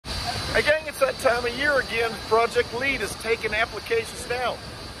Hey gang, it's that time of year again. Project L.E.A.D is taking applications now.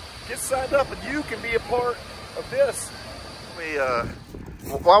 Get signed up and you can be a part of this.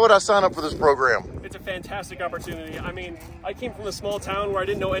 Why would I sign up for this program? It's a fantastic opportunity. I mean, I came from a small town where I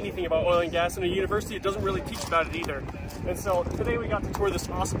didn't know anything about oil and gas, and a university that doesn't really teach about it either. And so today we got to tour this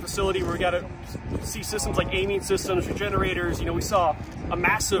awesome facility where we got to see systems like amine systems, regenerators. You know, we saw a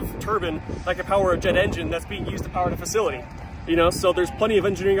massive turbine that could power a jet engine that's being used to power the facility. You know, so there's plenty of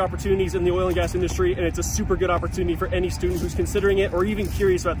engineering opportunities in the oil and gas industry, and it's a super good opportunity for any student who's considering it or even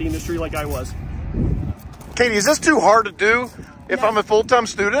curious about the industry like I was. Katie, is this too hard to do if I'm a full-time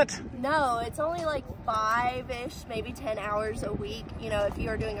student? No, it's only like 5-ish, maybe 10 hours a week. You know, if you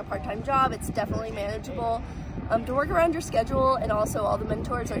are doing a part-time job, it's definitely manageable. To work around your schedule, and also all the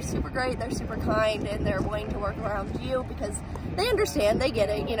mentors are super great, they're super kind, and they're willing to work around you because they understand, they get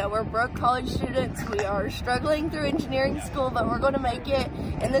it. You know, we're broke college students, we are struggling through engineering school, but we're going to make it,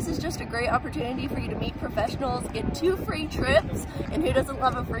 and this is just a great opportunity for you to meet professionals, get 2 free trips, and who doesn't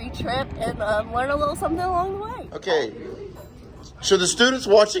love a free trip, and learn a little something along the way. Okay, so the students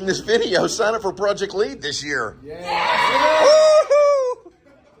watching this video sign up for Project L.E.A.D this year. Yeah.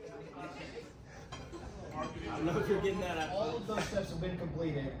 I don't know if you're getting that out. All of those steps have been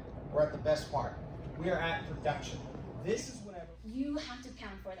completed. We're at the best part. We are at production. This is whenever you have to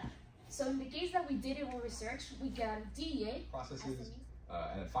count for that. So in the case that we did it with research, we got DEA processes,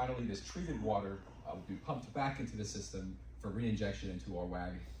 and then finally this treated water will be pumped back into the system for re-injection into our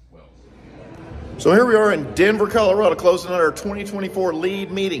WAG wells. So here we are in Denver, Colorado, closing out our 2024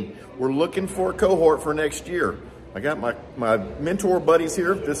 L.E.A.D meeting. We're looking for a cohort for next year. I got my mentor buddies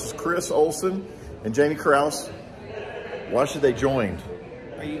here. This is Chris Olson and Jamie Krause. Why should they join?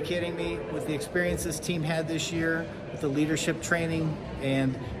 Are you kidding me? With the experience this team had this year, with the leadership training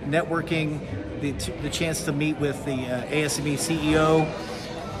and networking, the chance to meet with the ASME CEO,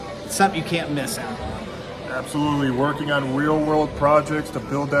 it's something you can't miss out. Absolutely, working on real-world projects to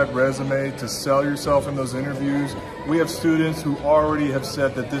build that resume, to sell yourself in those interviews. We have students who already have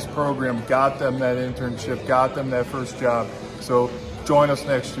said that this program got them that internship, got them that first job. So join us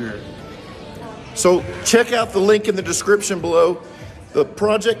next year. So check out the link in the description below. The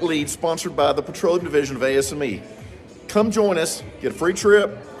Project L.E.A.D, sponsored by the Petroleum Division of ASME. Come join us, get a free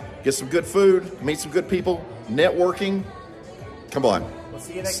trip, get some good food, meet some good people, networking. Come on. We'll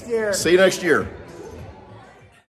see you next year. See you next year.